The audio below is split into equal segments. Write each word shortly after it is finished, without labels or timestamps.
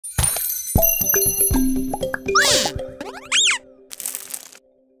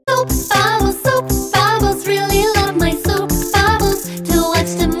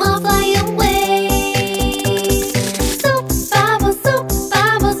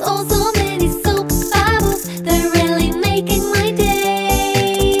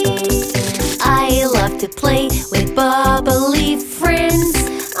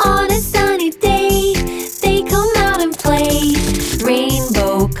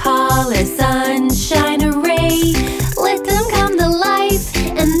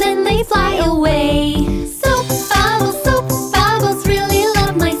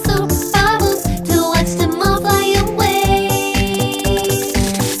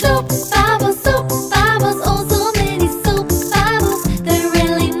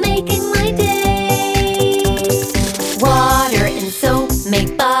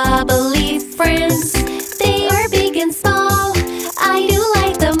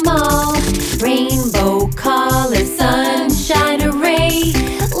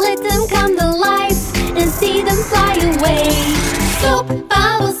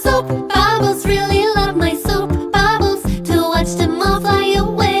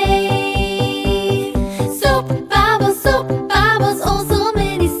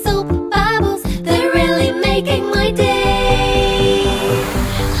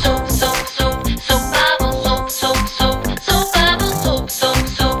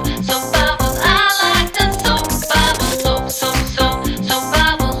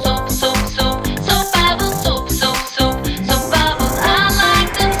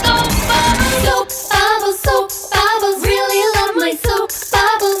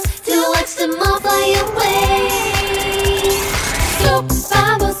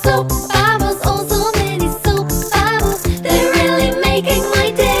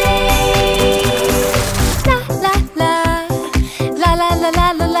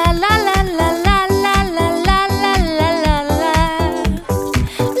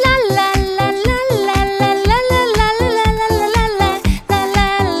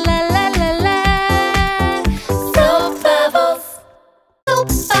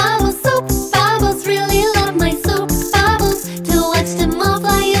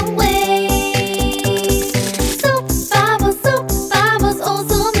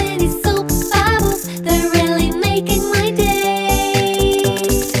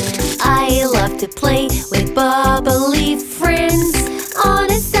to play with bubbly friends. On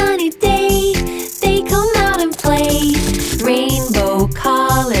a sunny day, they come out and play. Rainbow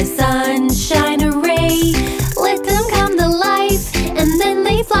colors, sunshine array. Let them come to life, and then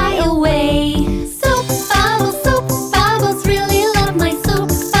they fly away. Soap bubbles, really love my soap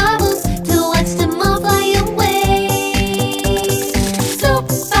bubbles. To watch them all fly away. Soap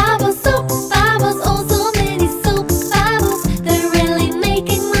bubbles, oh so many soap bubbles. They're really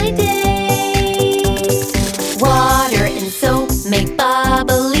making my day. Water and soap make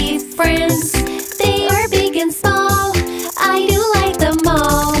bubbly friends. They are big and small, I do like them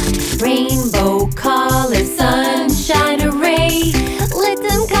all. Rainbow colors, sunshine array. Let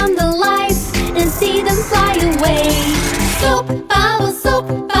them come to life and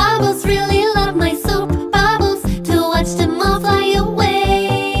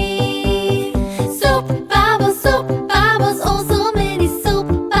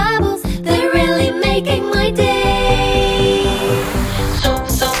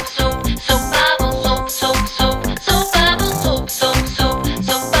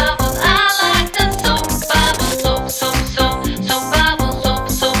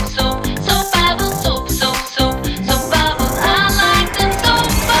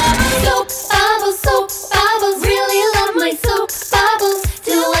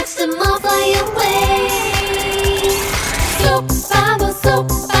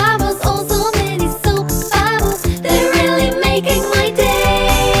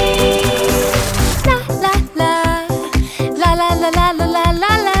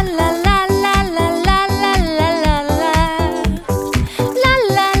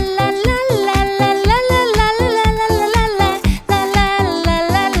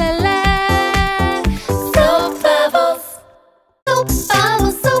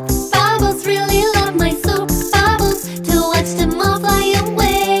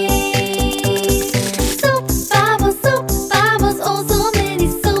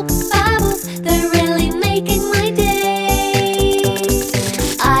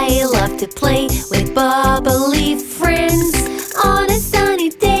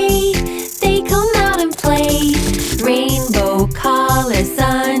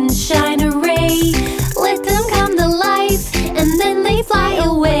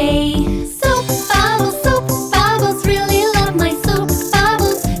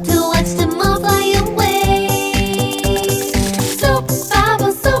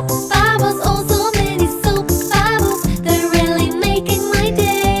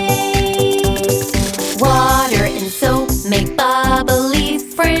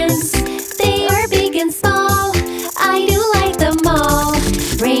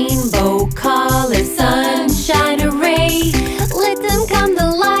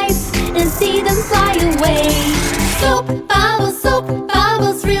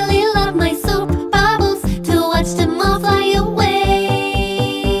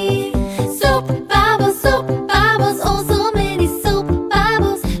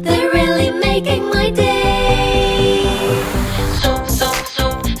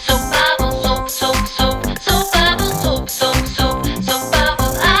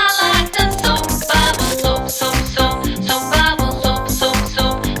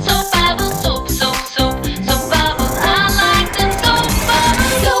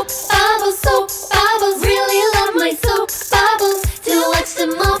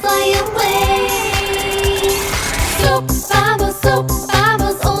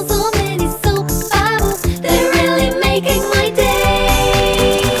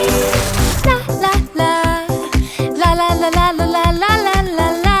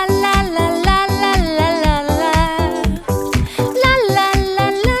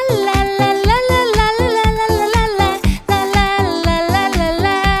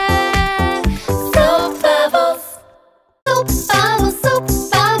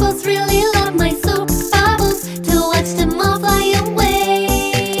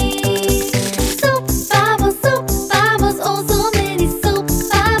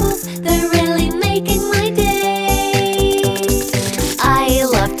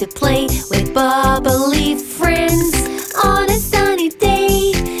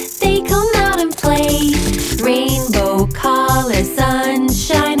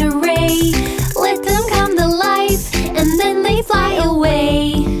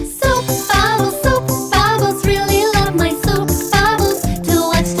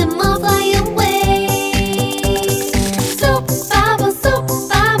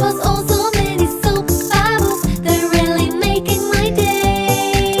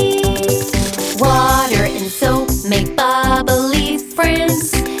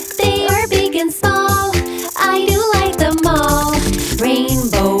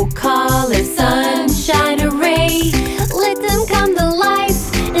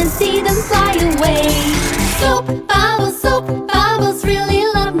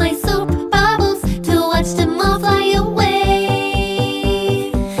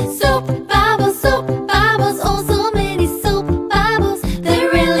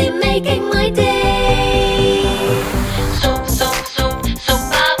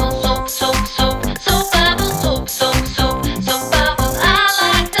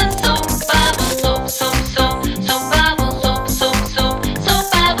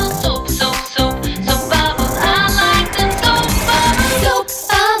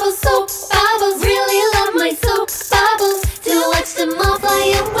all fly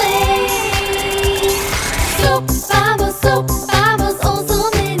away. Soap bubbles, oh so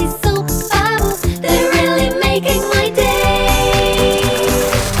many soap bubbles. They're really making my day.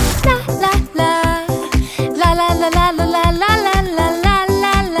 La la la, la la la la la la la la la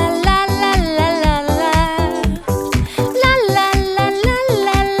la la la la la la la la. La la la la la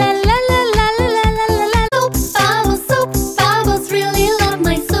la la la la la la. Soap bubbles, really love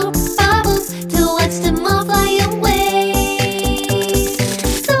my soap bubbles. To watch them all fly away.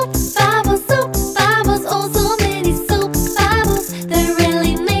 Soap bubbles, oh so many soap bubbles. They're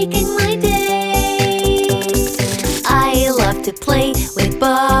really making my day. I love to play with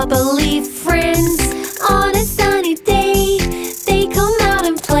bubbly friends. On a sunny day, they come out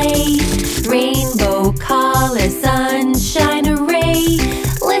and play. Rainbow colors, sunshine, hooray.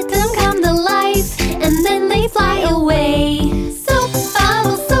 Let them come to life, and then they fly away. Soap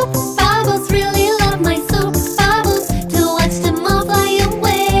bubbles, really love my soap bubbles. To watch them all fly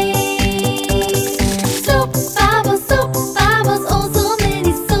away. Soap bubbles, oh so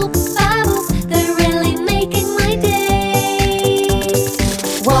many soap bubbles. They're really making my day.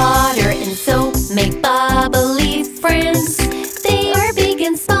 Water and soap make bubbly friends. They are big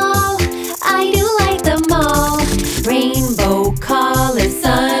and small, I do like them all. Rainbow colors,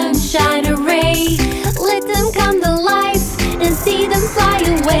 sunshine, hooray. Let them come to life and see them fly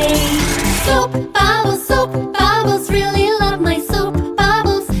away. Soap bubbles, really love my soap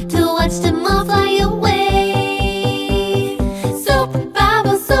bubbles. To watch them all fly away. Soap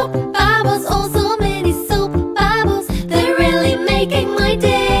bubbles, oh so many soap bubbles. They're really making my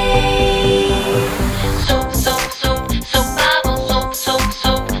day. Soap bubbles, soap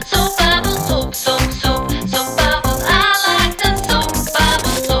bubbles, soap bubbles. I like them soap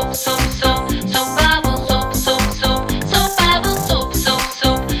bubbles, soap bubbles, soap bubbles, soap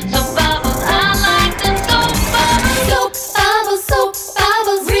bubbles. I like them soap bubbles. Soap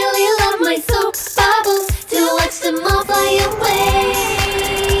bubbles, really love my soap bubbles. To watch them all fly away.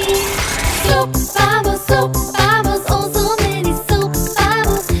 Soap bubbles, oh so many soap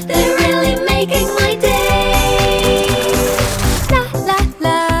bubbles. They're really making my day. La la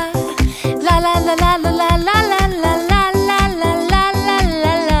la, la la la la la la la la la la la la la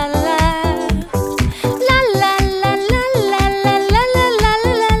la la la. La la la la la la la la la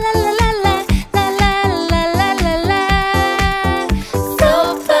la la la la la.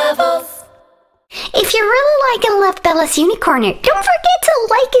 Soap bubbles. If you really like and love Bella's Unicorner, don't forget to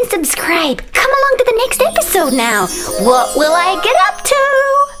like and subscribe. Come along to the next episode now. What will I get up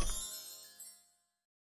to?